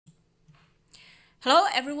Hello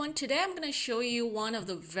everyone, today I'm going to show you one of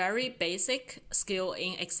the very basic skill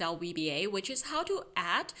in Excel VBA, which is how to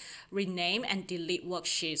add, rename, and delete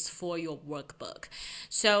worksheets for your workbook.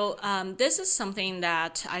 So this is something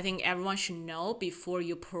that I think everyone should know before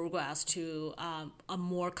you progress to a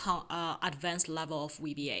more advanced level of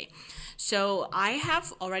VBA. So I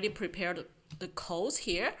have already prepared the codes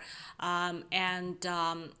here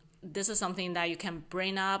this is something that you can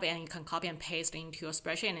bring up and you can copy and paste into your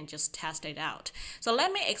spreadsheet and just test it out. So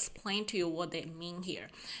let me explain to you what they mean here.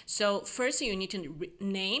 So first you need to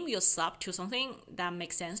name your sub to something that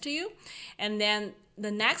makes sense to you. And then the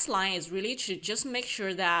next line is really to just make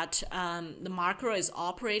sure that the macro is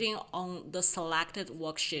operating on the selected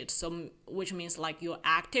worksheet. So which means like your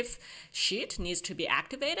active sheet needs to be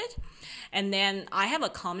activated. And then I have a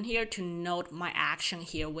comment here to note my action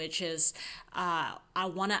here, which is I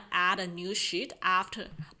want to add a new sheet after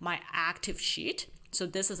my active sheet. So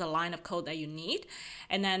this is a line of code that you need.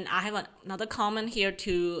 And then I have another comment here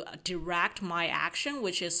to direct my action,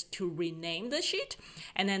 which is to rename the sheet.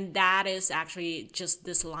 And then that is actually just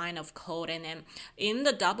this line of code. And then in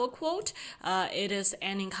the double quote, it is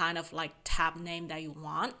any kind of like tab name that you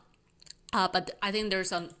want. But I think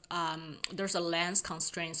there's a length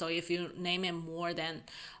constraint. So if you name it more than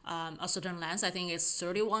a certain length, I think it's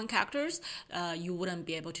 31 characters, you wouldn't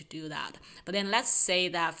be able to do that. But then let's say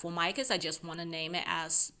that for my case, I just want to name it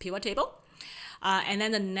as PivotTable. And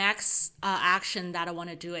then the next action that I want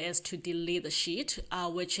to do is to delete the sheet,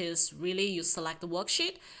 which is really you select the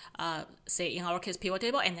worksheet, say in our case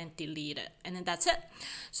PivotTable, and then delete it. And then that's it.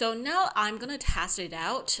 So now I'm going to test it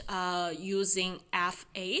out using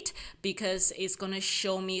F8 because it's going to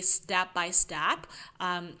show me step by step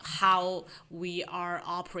how we are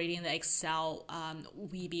operating the Excel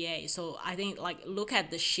VBA. So I think like look at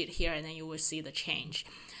the sheet here and then you will see the change.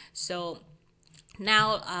 So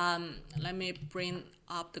now let me bring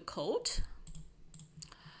up the code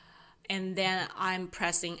and then I'm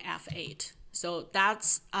pressing F8. So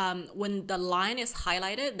that's when the line is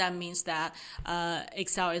highlighted, that means that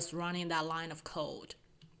Excel is running that line of code.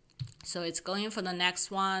 So it's going for the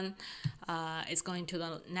next one, it's going to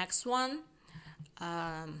the next one,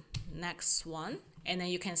 and then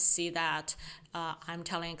you can see that I'm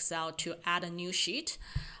telling Excel to add a new sheet.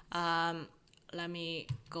 Let me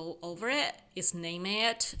go over it. It's naming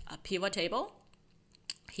it a pivot table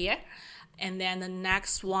here. And then the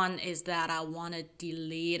next one is that I want to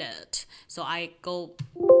delete it. So I go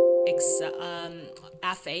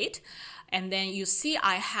F8. And then you see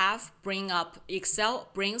I have Excel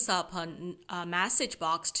brings up a message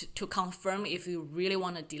box to confirm if you really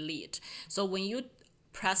want to delete. So when you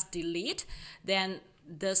press delete, then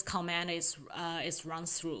this command is run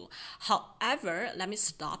through. However, let me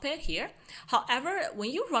stop it here. However,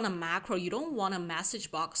 when you run a macro, you don't want a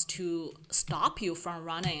message box to stop you from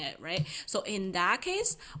running it, right? So in that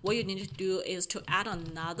case, what you need to do is to add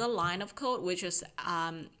another line of code, which is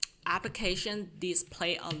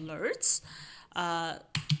Application.DisplayAlerts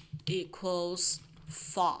equals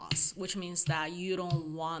false, which means that you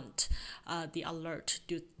don't want the alert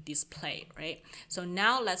to display, right? So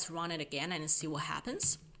now let's run it again and see what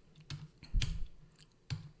happens.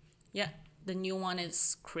 Yeah, the new one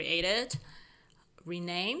is created,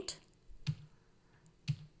 renamed,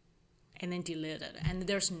 and then deleted. And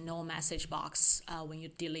there's no message box when you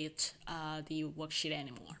delete the worksheet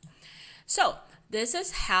anymore. So this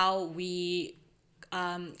is how we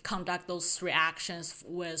conduct those 3 actions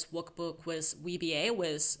with workbook with VBA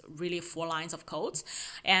with really 4 lines of codes.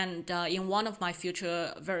 And in one of my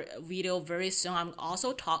future video very soon, I'm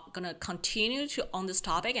also gonna continue on this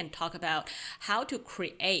topic and talk about how to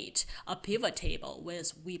create a pivot table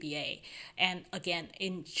with VBA, and again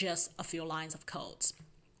in just a few lines of codes.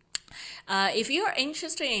 If you are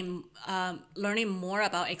interested in learning more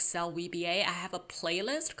about Excel VBA, I have a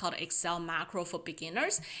playlist called Excel Macro for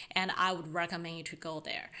Beginners, and I would recommend you to go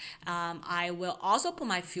there. I will also put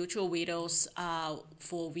my future videos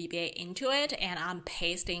for VBA into it, and I'm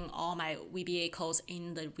pasting all my VBA codes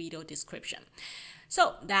in the video description.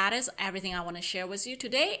 So that is everything I want to share with you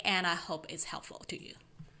today, and I hope it's helpful to you.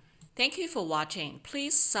 Thank you for watching.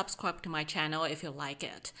 Please subscribe to my channel if you like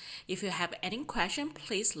it. If you have any question,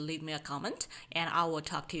 please leave me a comment and I will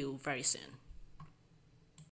talk to you very soon.